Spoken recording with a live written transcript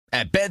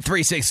At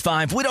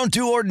Bet365, we don't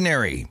do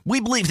ordinary. We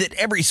believe that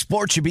every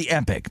sport should be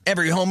epic.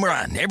 Every home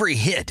run, every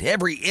hit,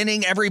 every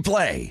inning, every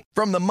play.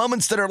 From the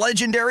moments that are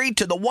legendary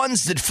to the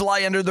ones that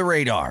fly under the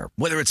radar.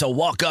 Whether it's a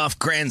walk-off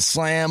grand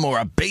slam or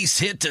a base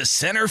hit to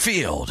center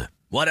field.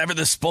 Whatever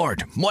the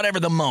sport, whatever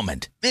the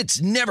moment.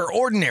 It's never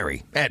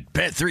ordinary at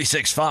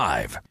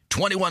Bet365.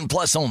 21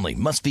 plus only.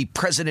 Must be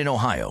present in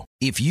Ohio.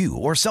 If you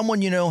or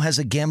someone you know has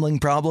a gambling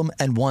problem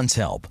and wants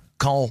help,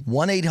 call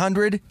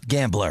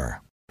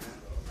 1-800-GAMBLER.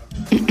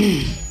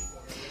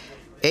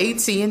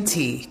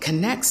 AT&T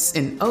connects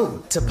an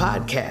ode to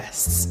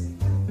podcasts.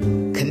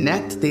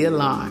 Connect the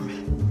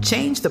alarm.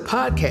 Change the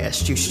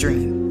podcast you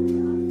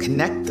stream.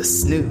 Connect the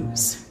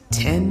snooze.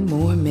 10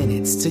 more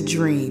minutes to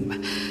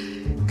dream.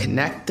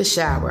 Connect the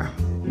shower.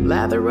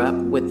 Lather up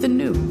with the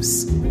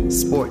news.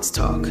 Sports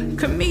talk,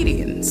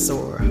 comedians,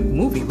 or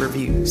movie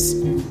reviews.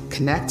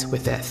 Connect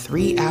with that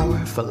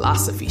 3-hour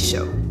philosophy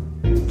show.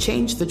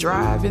 Change the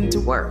drive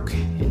into work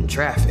in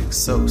traffic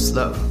so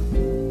slow.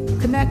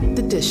 Connect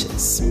the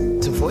dishes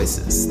to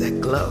voices that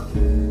glow.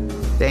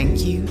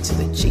 Thank you to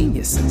the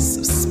geniuses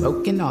of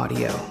spoken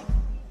audio.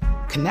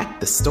 Connect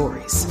the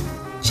stories.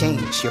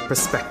 Change your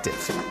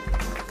perspective.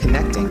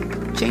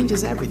 Connecting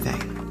changes everything.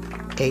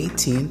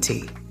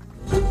 AT&T.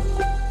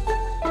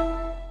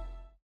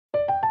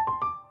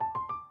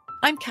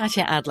 I'm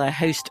Katya Adler,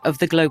 host of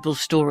The Global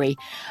Story.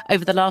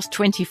 Over the last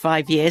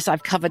 25 years,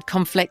 I've covered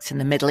conflicts in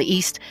the Middle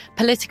East,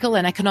 political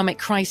and economic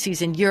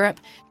crises in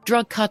Europe,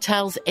 drug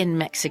cartels in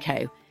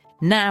Mexico.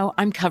 Now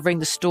I'm covering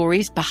the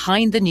stories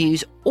behind the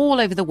news all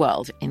over the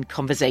world in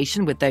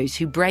conversation with those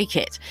who break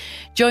it.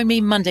 Join me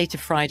Monday to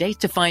Friday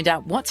to find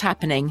out what's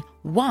happening,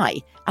 why,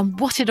 and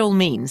what it all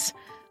means.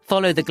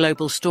 Follow The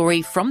Global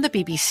Story from the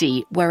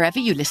BBC wherever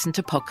you listen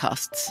to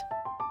podcasts.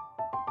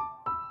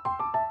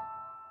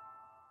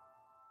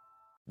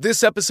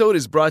 This episode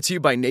is brought to you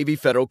by Navy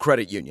Federal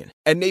Credit Union.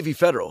 At Navy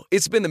Federal,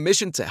 it's been the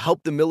mission to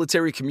help the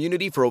military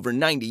community for over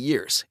 90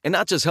 years. And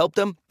not just help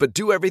them, but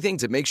do everything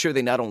to make sure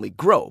they not only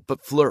grow,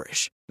 but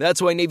flourish.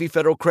 That's why Navy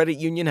Federal Credit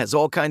Union has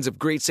all kinds of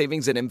great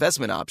savings and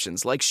investment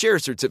options like share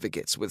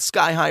certificates with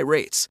sky-high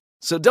rates.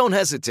 So don't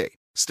hesitate.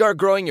 Start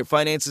growing your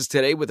finances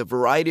today with a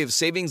variety of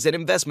savings and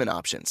investment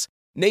options.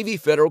 Navy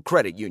Federal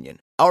Credit Union.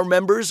 Our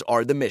members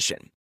are the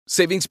mission.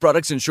 Savings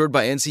products insured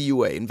by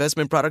NCUA.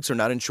 Investment products are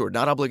not insured,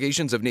 not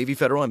obligations of Navy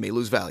Federal and may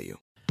lose value.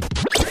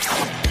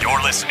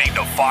 You're listening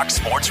to Fox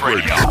Sports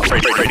Radio.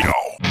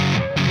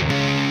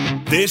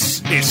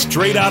 This is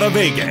Straight Outta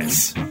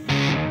Vegas.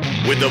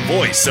 With the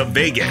voice of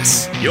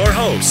Vegas, your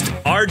host,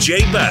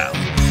 RJ Bell.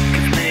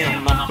 Give me a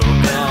number,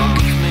 girl.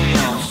 Give me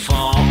a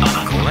phone.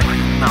 I collect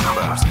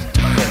numbers.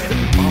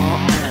 More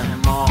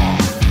and more.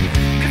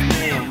 Give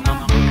me a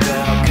number,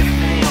 girl. Give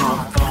me a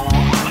phone.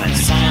 I'm a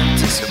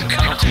scientist of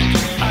counting.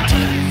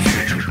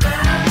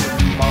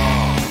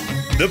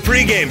 The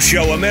pregame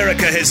show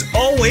America has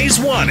always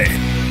wanted.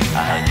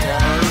 I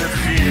tell the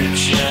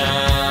future.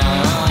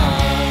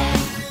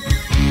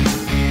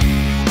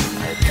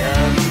 I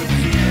tell the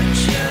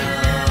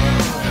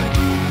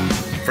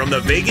future. From the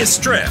Vegas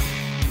Strip,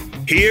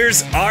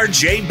 here's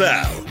RJ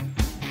Bell.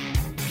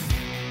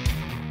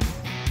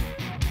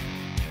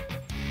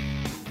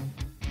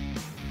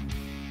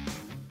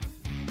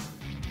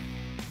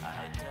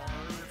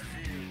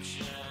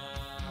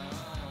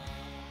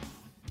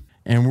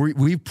 And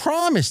we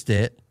promised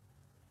it,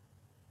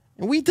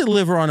 and we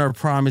deliver on our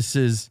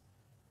promises.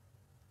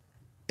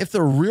 If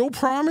they're real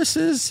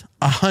promises,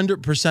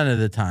 100% of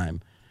the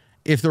time.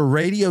 If they're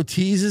radio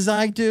teases,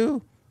 I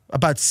do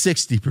about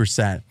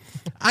 60%.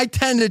 I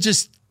tend to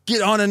just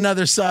get on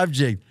another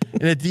subject,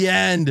 and at the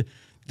end,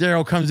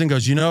 Daryl comes and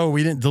goes,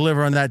 we didn't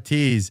deliver on that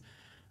tease.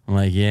 I'm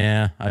like,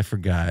 yeah, I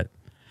forgot.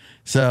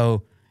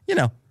 So,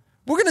 we're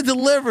going to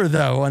deliver,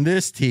 though, on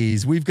this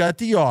tease. We've got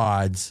the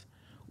odds.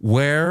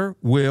 Where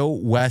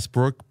will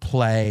Westbrook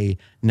play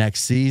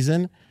next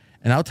season?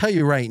 And I'll tell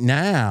you right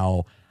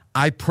now,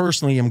 I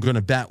personally am going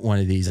to bet one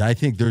of these. I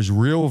think there's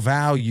real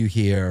value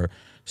here.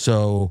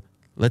 So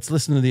let's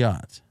listen to the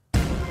odds.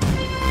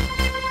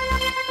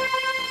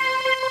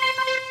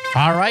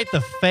 All right,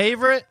 the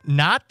favorite,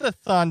 not the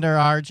Thunder,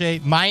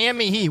 RJ.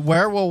 Miami Heat.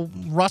 Where will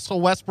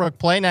Russell Westbrook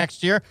play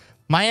next year?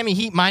 Miami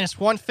Heat minus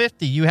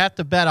 150. You have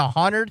to bet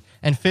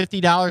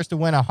 $150 to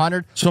win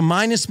 100. So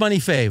minus money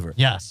favorite.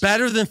 Yes.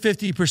 Better than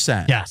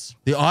 50%. Yes.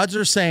 The odds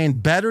are saying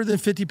better than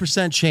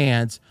 50%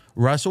 chance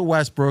Russell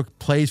Westbrook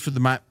plays for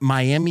the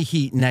Miami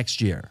Heat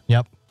next year.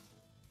 Yep.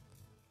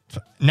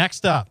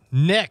 Next up,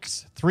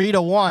 Knicks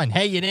 3-1.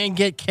 Hey, you didn't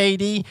get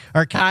KD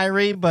or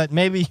Kyrie, but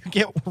maybe you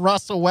get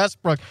Russell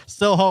Westbrook.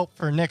 Still hope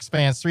for Knicks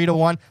fans.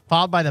 3-1,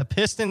 followed by the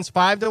Pistons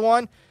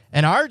 5-1.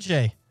 And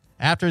RJ,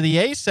 after the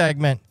A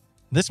segment,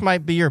 this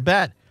might be your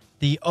bet.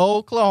 The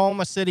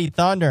Oklahoma City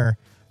Thunder,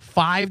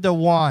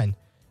 5-1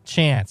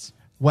 chance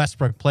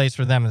Westbrook plays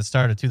for them at the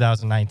start of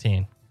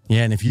 2019.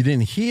 Yeah, and if you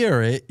didn't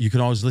hear it, you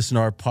can always listen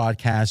to our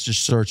podcast.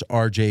 Just search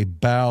RJ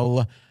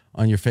Bell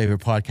on your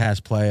favorite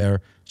podcast player,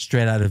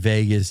 Straight Outta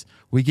Vegas.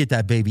 We get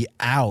that baby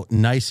out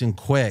nice and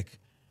quick.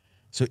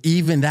 So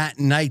even that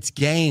night's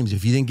games,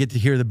 if you didn't get to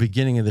hear the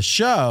beginning of the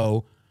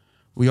show,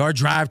 we are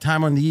drive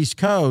time on the East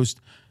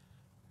Coast.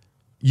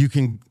 You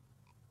can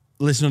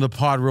listen to the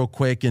pod real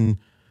quick, and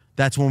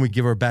that's when we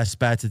give our best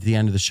bets at the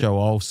end of the show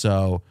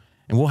also.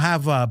 And we'll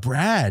have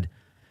Brad.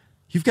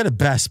 You've got a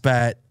best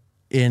bet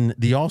in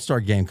the All-Star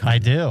game coming. I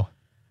do.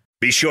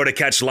 Be sure to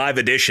catch live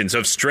editions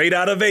of Straight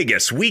Outta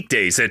Vegas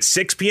weekdays at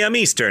 6 p.m.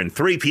 Eastern,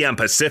 3 p.m.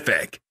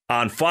 Pacific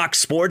on Fox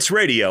Sports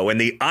Radio and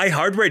the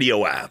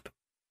iHeartRadio app.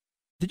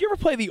 Did you ever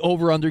play the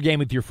over-under game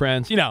with your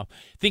friends? You know,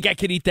 think I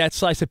could eat that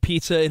slice of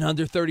pizza in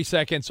under 30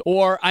 seconds?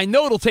 Or I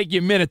know it'll take you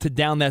a minute to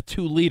down that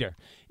 2-liter.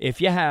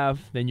 If you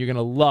have, then you're going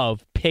to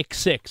love Pick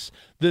Six,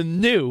 the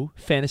new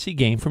fantasy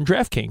game from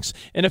DraftKings,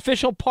 an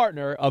official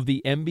partner of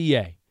the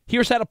NBA.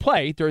 Here's how to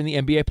play during the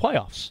NBA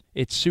playoffs.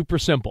 It's super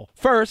simple.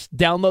 First,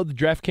 download the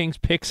DraftKings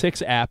Pick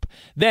Six app.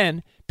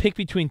 Then, pick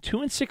between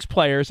 2 and 6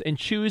 players and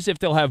choose if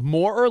they'll have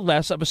more or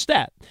less of a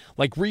stat,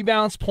 like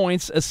rebounds,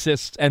 points,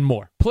 assists, and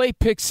more. Play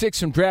Pick Six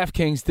from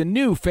DraftKings, the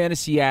new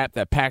fantasy app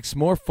that packs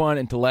more fun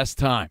into less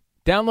time.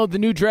 Download the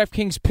new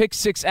DraftKings Pick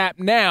Six app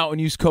now and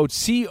use code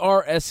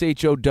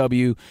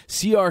CRSHOW,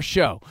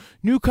 CRSHOW.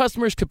 New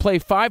customers could play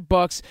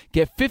 $5,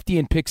 get 50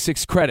 in Pick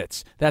Six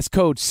credits. That's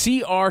code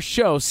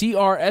CRSHOW,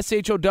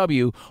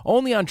 CRSHOW,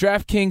 only on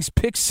DraftKings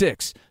Pick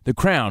Six. The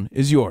crown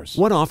is yours.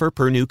 One offer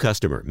per new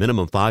customer.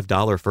 Minimum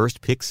 $5 first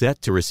pick set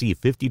to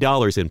receive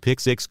 $50 in Pick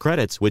Six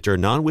credits, which are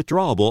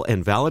non-withdrawable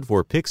and valid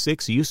for Pick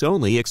Six use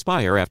only.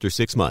 Expire after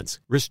 6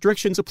 months.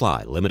 Restrictions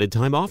apply. Limited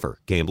time offer.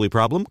 Gambling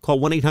problem? Call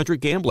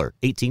 1-800-GAMBLER.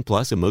 18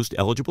 plus in most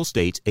eligible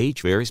states.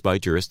 Age varies by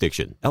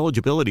jurisdiction.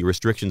 Eligibility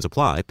restrictions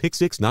apply. Pick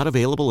Six not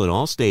available in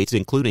all states,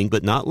 including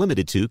but not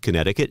limited to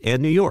Connecticut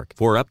and New York.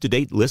 For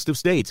up-to-date list of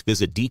states,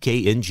 visit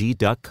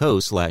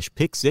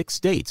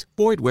dkng.co/pick6states.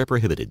 Void where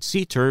prohibited.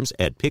 See terms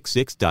at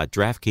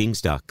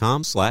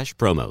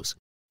pick6.draftkings.com/promos.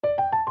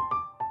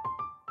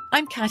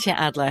 I'm Katya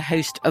Adler,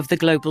 host of The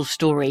Global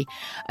Story.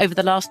 Over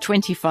the last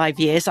 25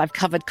 years, I've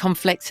covered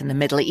conflicts in the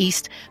Middle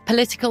East,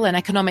 political and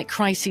economic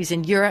crises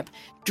in Europe,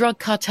 drug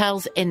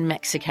cartels in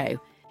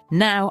Mexico.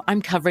 Now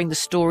I'm covering the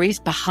stories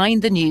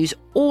behind the news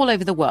all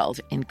over the world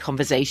in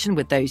conversation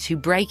with those who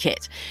break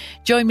it.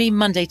 Join me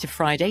Monday to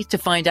Friday to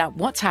find out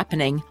what's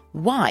happening,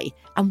 why,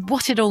 and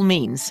what it all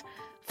means.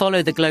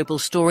 Follow The Global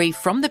Story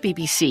from the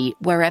BBC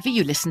wherever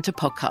you listen to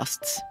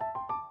podcasts.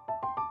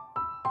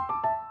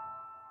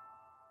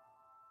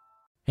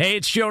 Hey,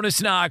 it's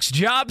Jonas Knox.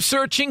 Job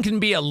searching can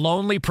be a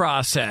lonely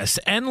process.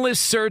 Endless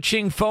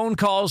searching, phone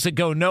calls that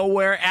go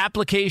nowhere,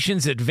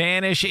 applications that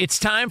vanish. It's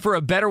time for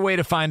a better way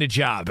to find a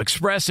job.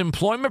 Express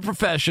Employment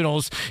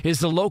Professionals is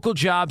the local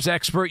jobs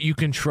expert you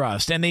can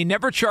trust, and they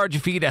never charge a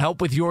fee to help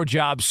with your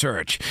job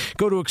search.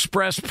 Go to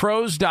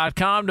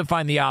expresspros.com to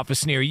find the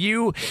office near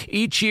you.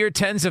 Each year,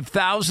 tens of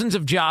thousands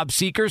of job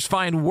seekers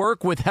find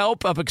work with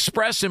help of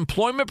Express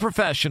Employment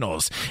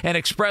Professionals, and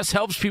Express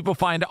helps people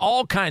find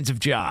all kinds of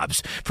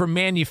jobs, from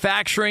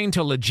manufacturing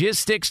to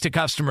logistics to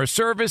customer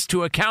service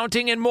to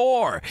accounting and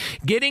more.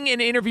 Getting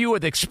an interview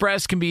with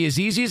Express can be as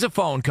easy as a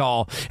phone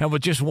call, and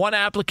with just one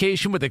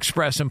application with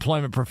Express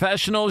Employment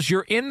Professionals,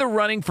 you're in the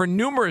running for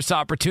numerous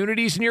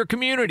opportunities in your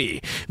community.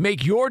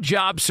 Make your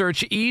job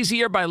search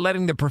easier by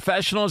letting the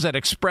professionals at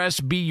Express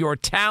be your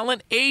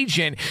talent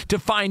agent to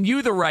find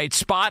you the right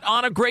spot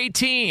on a great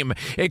team.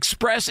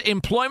 Express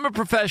Employment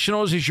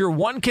Professionals is your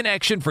one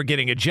connection for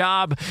getting a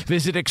job.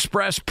 Visit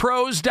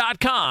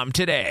expresspros.com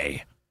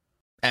today.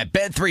 At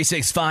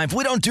Bet365,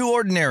 we don't do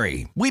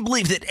ordinary. We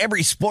believe that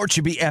every sport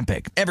should be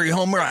epic. Every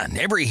home run,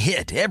 every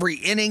hit, every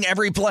inning,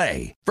 every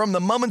play. From the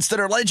moments that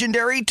are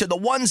legendary to the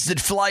ones that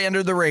fly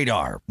under the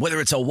radar. Whether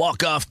it's a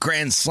walk-off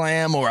grand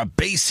slam or a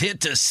base hit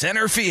to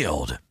center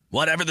field.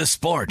 Whatever the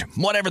sport,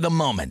 whatever the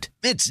moment.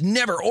 It's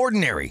never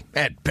ordinary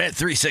at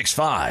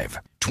Bet365.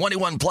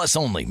 21 plus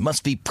only.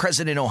 Must be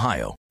present in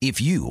Ohio. If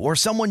you or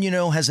someone you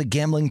know has a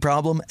gambling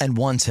problem and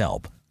wants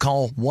help,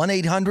 call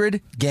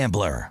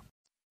 1-800-GAMBLER.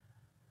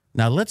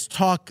 Now let's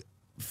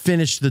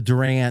finish the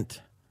Durant,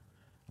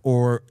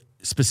 or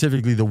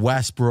specifically the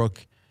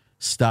Westbrook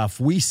stuff.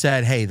 We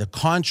said, hey, the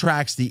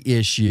contract's the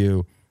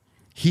issue.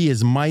 He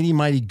is mighty,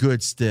 mighty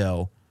good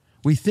still.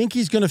 We think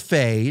he's going to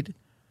fade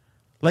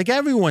like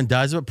everyone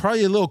does, but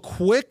probably a little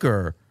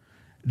quicker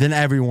than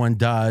everyone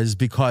does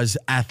because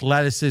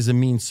athleticism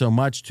means so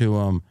much to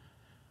him.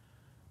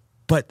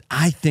 But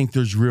I think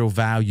there's real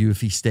value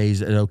if he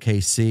stays at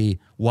OKC.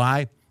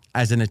 Why?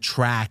 As an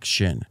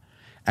attraction.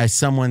 As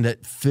someone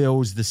that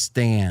fills the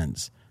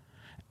stands.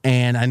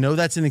 And I know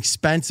that's an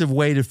expensive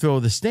way to fill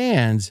the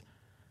stands,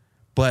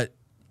 but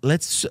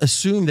let's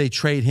assume they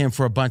trade him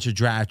for a bunch of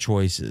draft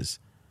choices.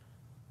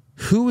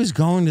 Who is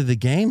going to the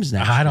games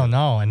now? I don't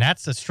know. And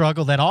that's the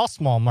struggle that all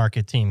small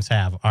market teams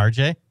have,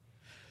 RJ.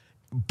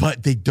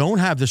 But they don't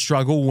have the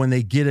struggle when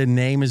they get a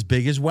name as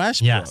big as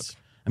Westbrook. Yes.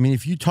 I mean,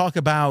 if you talk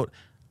about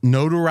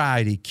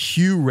notoriety,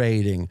 Q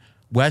rating,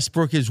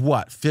 Westbrook is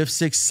what? 5th,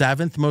 6th,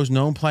 7th most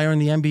known player in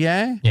the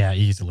NBA? Yeah,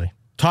 easily.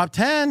 Top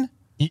 10?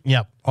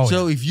 Yep. Oh,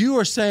 so if you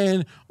are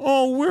saying,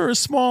 "Oh, we're a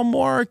small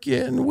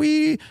market and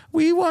we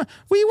want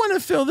to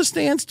fill the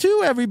stands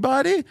too,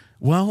 everybody,"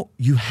 well,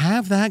 you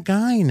have that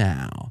guy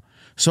now.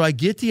 So I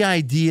get the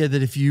idea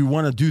that if you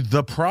want to do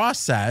the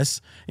process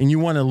and you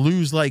want to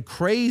lose like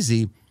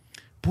crazy,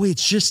 boy,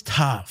 it's just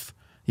tough.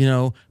 You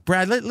know,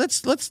 Brad,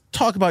 let's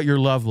talk about your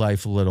love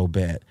life a little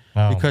bit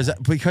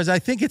because I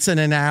think it's an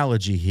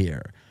analogy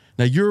here.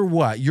 Now you're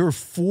what? You're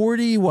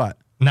 40 what?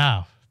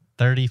 No.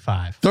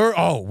 35. You're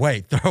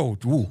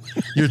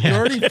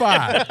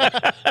 35.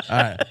 All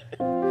right.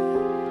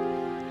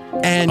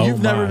 And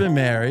you've never been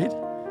married.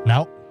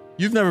 Nope.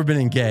 You've never been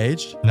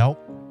engaged. Nope.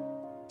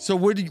 So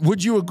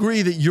would you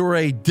agree that you're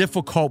a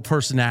difficult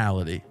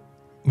personality?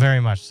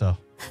 Very much so.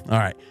 All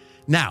right.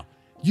 Now,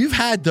 you've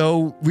had,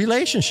 though,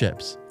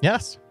 relationships.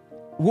 Yes.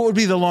 What would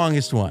be the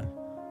longest one?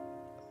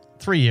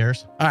 3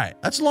 years. All right.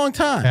 That's a long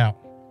time. Yeah.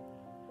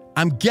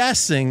 I'm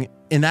guessing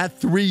in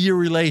that 3-year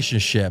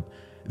relationship,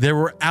 there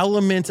were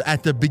elements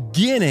at the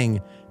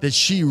beginning that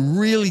she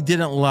really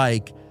didn't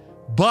like,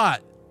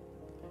 but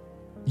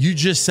you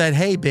just said,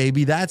 "Hey,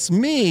 baby, that's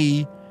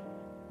me."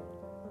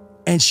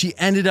 And she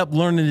ended up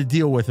learning to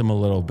deal with him a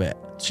little bit.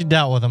 She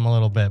dealt with him a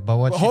little bit, but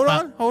what?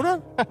 Hold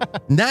on.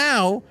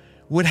 Now,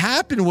 what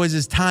happened was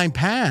as time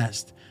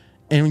passed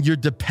and your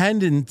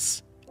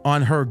dependence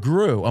on her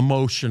grew,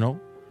 emotional,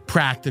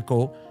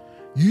 practical,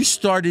 you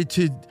started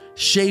to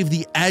shave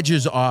the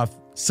edges off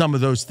some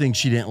of those things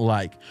she didn't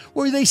like,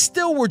 where they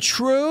still were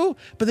true,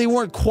 but they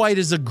weren't quite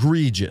as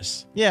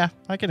egregious. Yeah,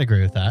 I can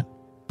agree with that.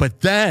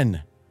 But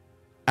then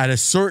at a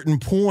certain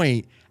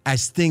point,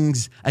 as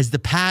the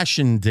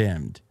passion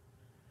dimmed,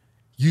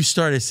 you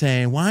started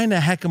saying, "Why in the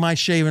heck am I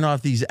shaving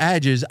off these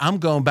edges? I'm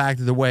going back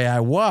to the way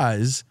I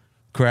was,"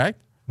 correct?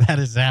 That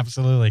is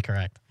absolutely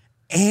correct.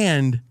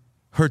 And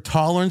her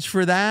tolerance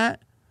for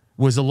that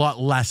was a lot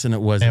less than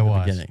it was at the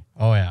beginning.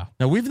 Oh, yeah.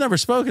 Now, we've never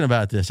spoken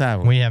about this,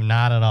 have we? We have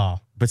not at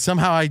all. But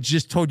somehow I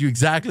just told you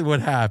exactly what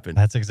happened.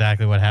 That's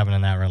exactly what happened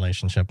in that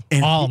relationship.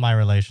 All of my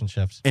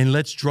relationships. And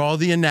let's draw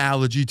the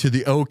analogy to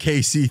the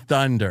OKC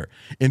Thunder.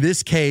 In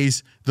this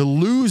case, the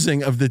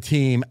losing of the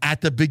team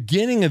at the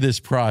beginning of this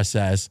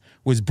process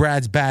was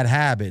Brad's bad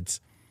habits.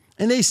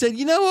 And they said,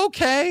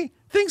 okay,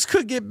 things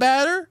could get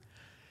better.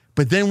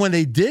 But then when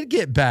they did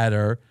get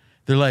better,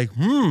 they're like,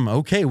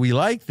 okay, we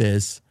like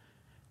this.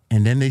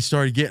 And then they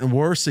started getting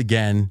worse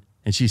again.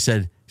 And she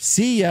said,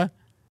 "See ya."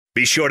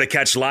 Be sure to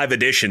catch live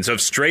editions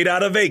of Straight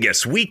Outta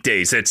Vegas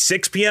weekdays at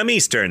 6 p.m.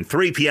 Eastern,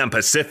 3 p.m.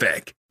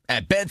 Pacific.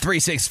 At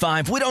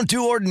Bet365, we don't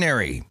do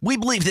ordinary. We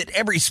believe that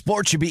every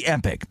sport should be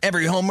epic.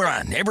 Every home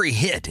run, every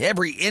hit,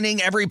 every inning,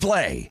 every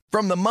play.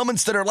 From the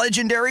moments that are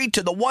legendary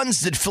to the ones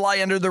that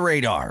fly under the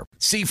radar.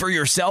 See for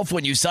yourself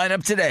when you sign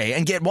up today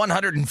and get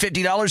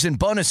 $150 in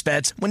bonus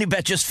bets when you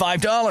bet just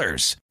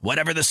 $5.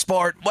 Whatever the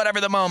sport, whatever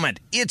the moment,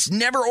 it's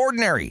never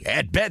ordinary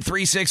at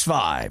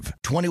Bet365.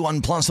 21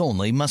 plus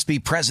only. Must be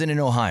present in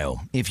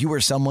Ohio. If you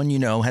or someone you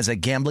know has a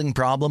gambling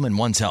problem and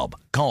wants help,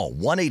 call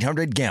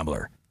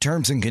 1-800-GAMBLER.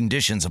 Terms and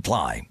conditions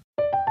apply.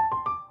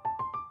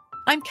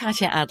 I'm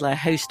Katya Adler,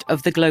 host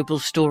of The Global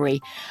Story.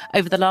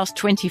 Over the last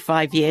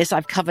 25 years,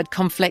 I've covered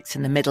conflicts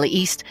in the Middle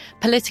East,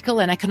 political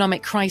and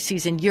economic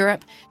crises in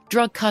Europe,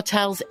 drug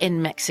cartels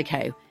in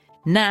Mexico.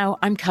 Now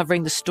I'm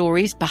covering the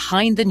stories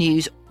behind the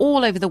news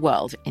all over the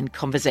world in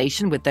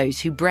conversation with those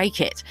who break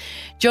it.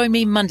 Join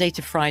me Monday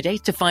to Friday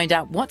to find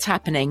out what's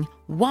happening,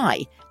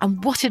 why,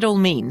 and what it all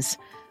means.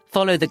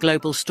 Follow The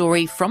Global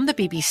Story from the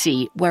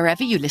BBC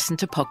wherever you listen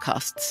to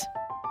podcasts.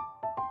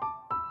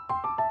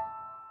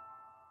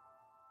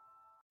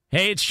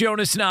 Hey, it's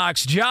Jonas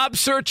Knox. Job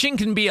searching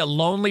can be a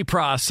lonely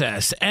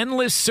process.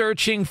 Endless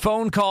searching,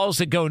 phone calls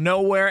that go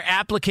nowhere,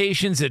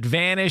 applications that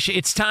vanish.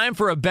 It's time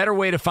for a better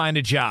way to find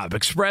a job.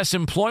 Express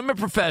Employment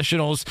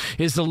Professionals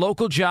is the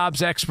local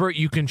jobs expert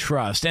you can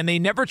trust, and they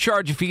never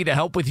charge a fee to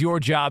help with your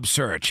job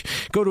search.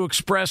 Go to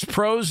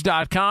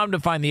expresspros.com to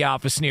find the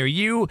office near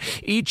you.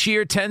 Each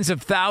year, tens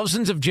of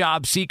thousands of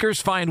job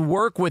seekers find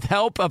work with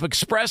help of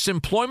Express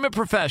Employment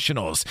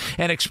Professionals,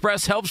 and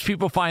Express helps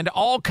people find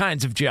all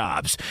kinds of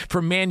jobs,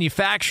 from manufacturing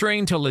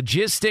to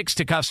logistics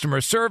to customer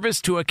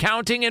service to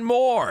accounting and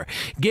more.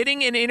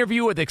 Getting an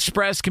interview with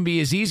Express can be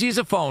as easy as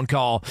a phone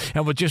call,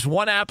 and with just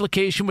one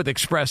application with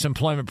Express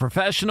Employment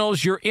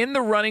Professionals, you're in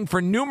the running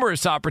for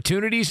numerous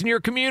opportunities in your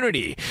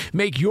community.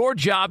 Make your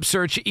job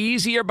search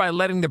easier by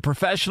letting the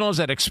professionals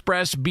at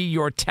Express be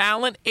your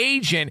talent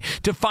agent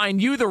to find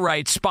you the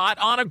right spot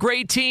on a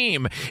great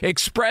team.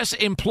 Express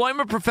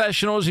Employment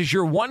Professionals is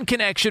your one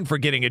connection for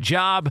getting a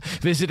job.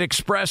 Visit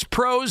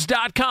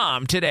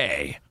expresspros.com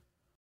today.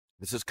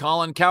 This is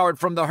Colin Cowherd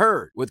from The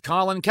Herd with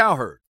Colin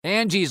Cowherd.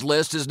 Angie's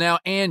List is now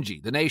Angie,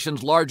 the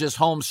nation's largest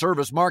home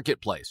service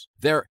marketplace.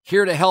 They're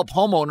here to help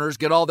homeowners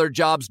get all their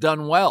jobs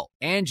done well.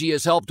 Angie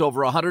has helped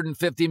over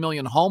 150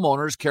 million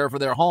homeowners care for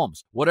their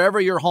homes.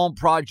 Whatever your home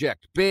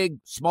project, big,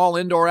 small,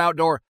 indoor,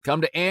 outdoor,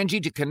 come to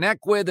Angie to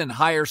connect with and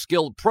hire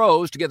skilled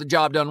pros to get the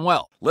job done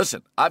well.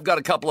 Listen, I've got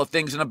a couple of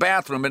things in a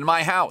bathroom in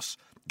my house.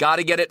 Got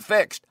to get it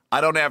fixed. I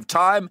don't have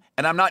time,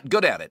 and I'm not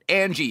good at it.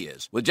 Angie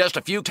is. With just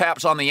a few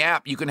taps on the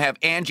app, you can have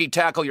Angie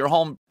tackle your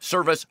home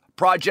service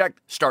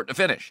project start to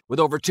finish. With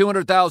over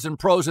 200,000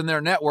 pros in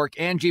their network,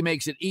 Angie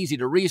makes it easy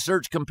to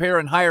research, compare,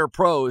 and hire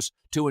pros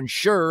to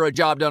ensure a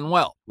job done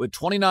well. With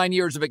 29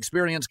 years of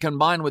experience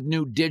combined with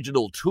new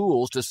digital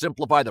tools to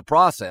simplify the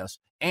process,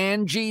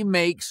 Angie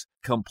makes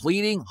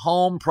completing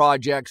home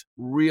projects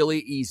really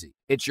easy.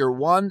 It's your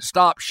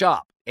one-stop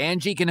shop.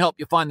 Angie can help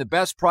you find the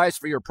best price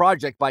for your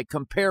project by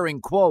comparing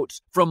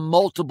quotes from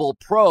multiple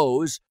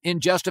pros in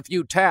just a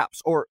few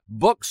taps, or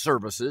book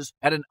services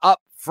at an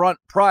upfront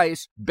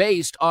price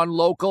based on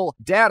local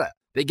data.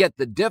 They get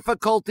the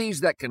difficulties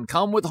that can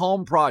come with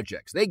home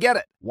projects. They get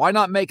it. Why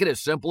not make it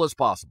as simple as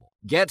possible?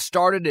 Get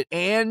started at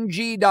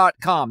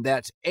Angie.com.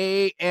 That's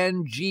ANGI.com,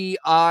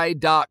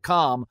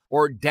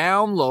 or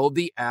download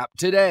the app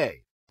today.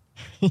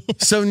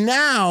 So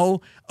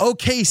now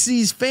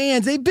OKC's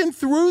fans, they've been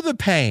through the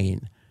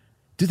pain.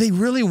 Do they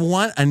really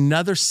want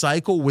another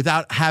cycle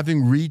without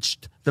having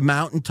reached the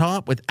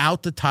mountaintop,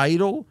 without the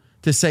title,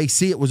 to say,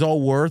 see, it was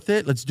all worth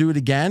it? Let's do it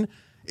again.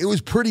 It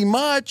was pretty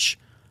much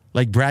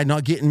like Brad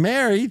not getting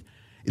married.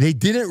 They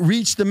didn't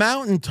reach the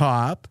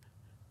mountaintop,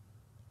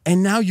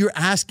 and now you're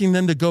asking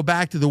them to go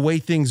back to the way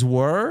things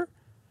were?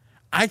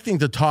 I think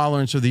the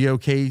tolerance of the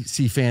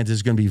OKC fans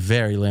is going to be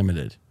very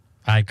limited.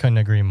 I couldn't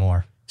agree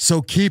more.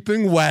 So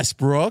keeping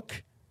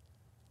Westbrook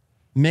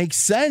makes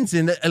sense,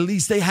 and at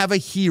least they have a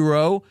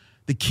hero.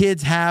 The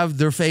kids have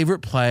their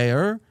favorite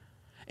player.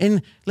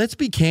 And let's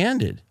be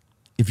candid.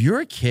 If you're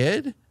a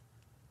kid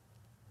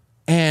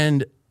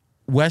and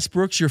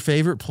Westbrook's your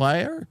favorite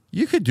player,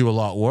 you could do a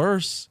lot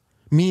worse.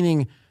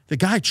 Meaning the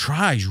guy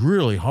tries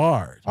really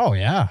hard. Oh,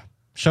 yeah.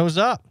 Shows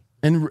up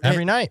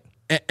every night.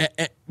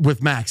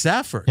 With max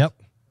effort. Yep.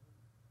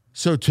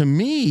 So to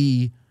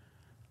me,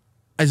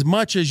 as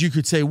much as you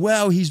could say,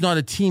 well, he's not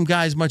a team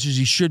guy as much as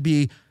he should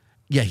be,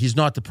 yeah, he's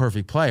not the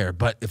perfect player.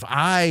 But if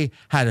I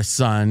had a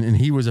son and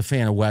he was a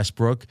fan of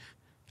Westbrook,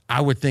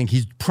 I would think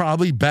he's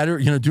probably better,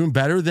 doing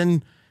better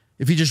than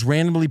if he just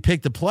randomly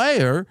picked a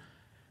player.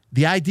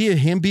 The idea of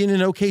him being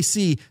in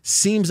OKC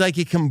seems like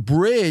it can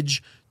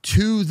bridge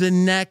to the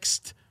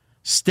next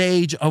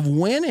stage of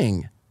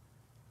winning.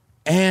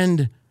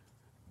 And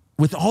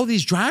with all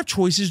these draft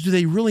choices, do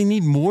they really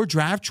need more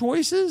draft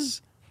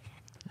choices?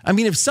 I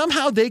mean, if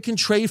somehow they can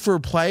trade for a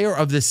player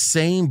of the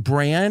same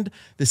brand,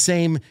 the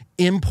same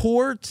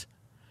import,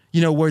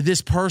 where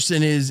this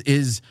person is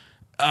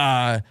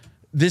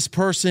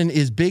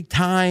big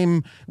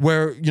time,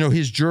 where,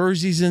 his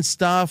jerseys and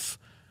stuff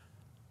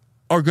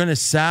are going to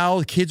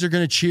sell, kids are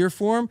going to cheer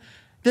for him,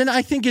 then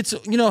I think it's,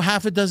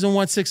 half a dozen,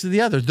 1/6 of the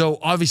other. Though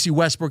obviously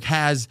Westbrook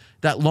has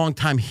that long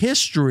time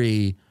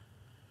history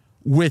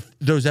with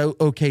those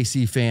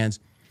OKC fans.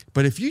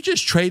 But if you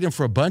just trade him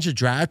for a bunch of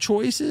draft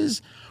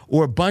choices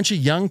or a bunch of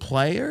young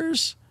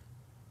players,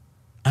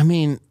 I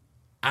mean,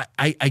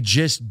 I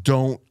just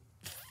don't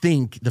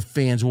think the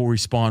fans will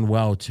respond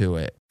well to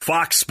it.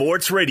 Fox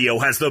Sports Radio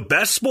has the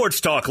best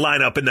sports talk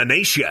lineup in the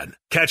nation.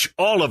 Catch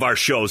all of our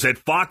shows at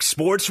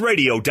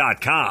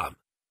foxsportsradio.com.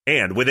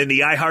 And within the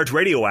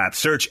iHeartRadio app,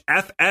 search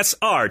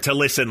FSR to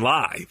listen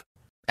live.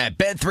 At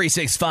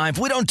Bet365,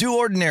 we don't do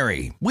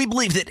ordinary. We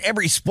believe that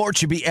every sport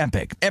should be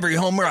epic. Every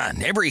home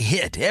run, every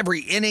hit,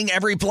 every inning,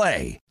 every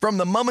play. From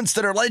the moments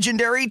that are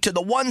legendary to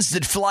the ones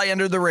that fly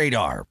under the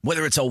radar.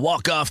 Whether it's a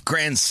walk-off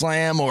grand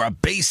slam or a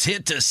base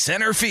hit to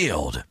center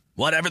field.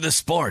 Whatever the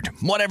sport,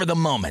 whatever the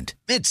moment.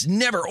 It's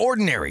never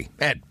ordinary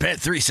at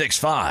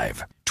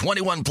Bet365.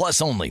 21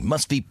 plus only.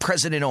 Must be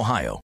present in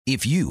Ohio.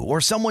 If you or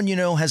someone you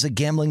know has a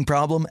gambling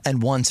problem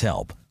and wants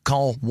help,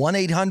 call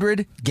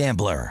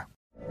 1-800-GAMBLER.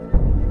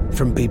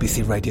 From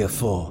BBC Radio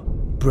 4,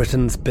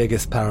 Britain's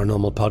biggest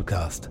paranormal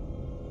podcast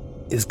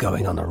is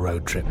going on a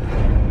road trip.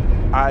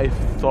 I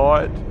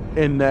thought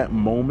in that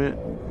moment,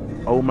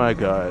 oh my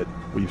God,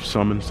 we've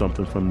summoned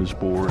something from this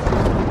board.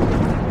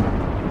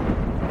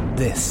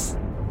 This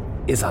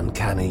is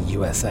Uncanny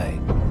USA.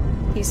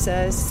 He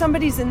says,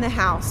 somebody's in the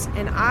house,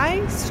 and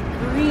I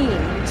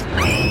screamed.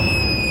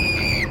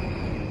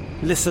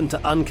 Listen to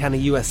Uncanny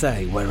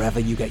USA wherever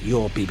you get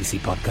your BBC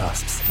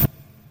podcasts,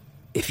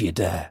 if you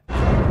dare.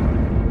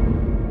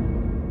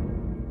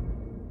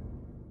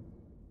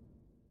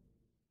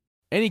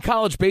 Any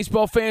college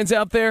baseball fans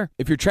out there?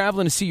 If you're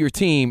traveling to see your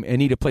team and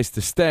need a place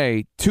to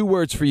stay, 2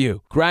 words for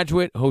you: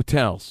 Graduate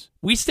Hotels.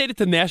 We stayed at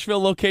the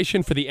Nashville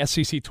location for the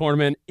SEC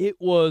tournament. It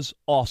was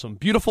awesome.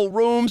 Beautiful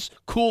rooms,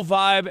 cool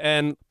vibe,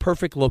 and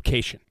perfect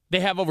location. They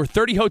have over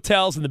 30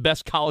 hotels in the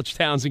best college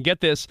towns, and get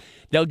this,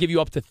 they'll give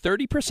you up to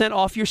 30%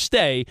 off your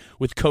stay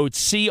with code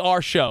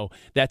CRSHOW.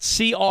 That's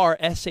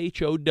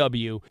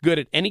CRSHOW. Good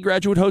at any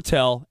Graduate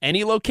Hotel,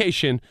 any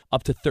location,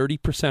 up to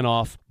 30%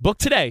 off. Book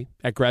today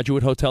at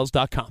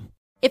graduatehotels.com.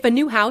 If a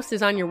new house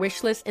is on your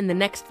wish list in the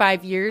next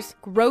 5 years,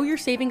 grow your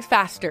savings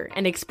faster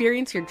and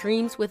experience your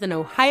dreams with an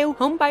Ohio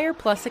Homebuyer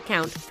Plus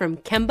account from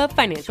Kemba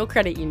Financial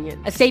Credit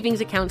Union. A savings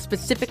account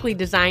specifically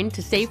designed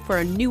to save for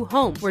a new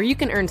home, where you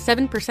can earn 7%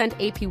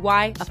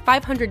 APY,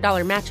 a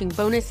 $500 matching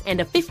bonus,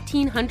 and a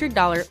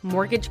 $1,500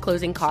 mortgage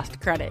closing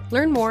cost credit.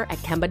 Learn more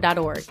at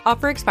Kemba.org.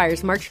 Offer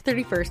expires March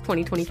 31st,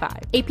 2025.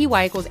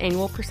 APY equals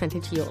annual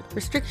percentage yield.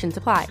 Restrictions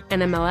apply.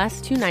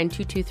 NMLS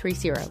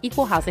 292230.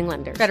 Equal housing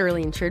lender.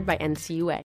 Federally insured by NCUA.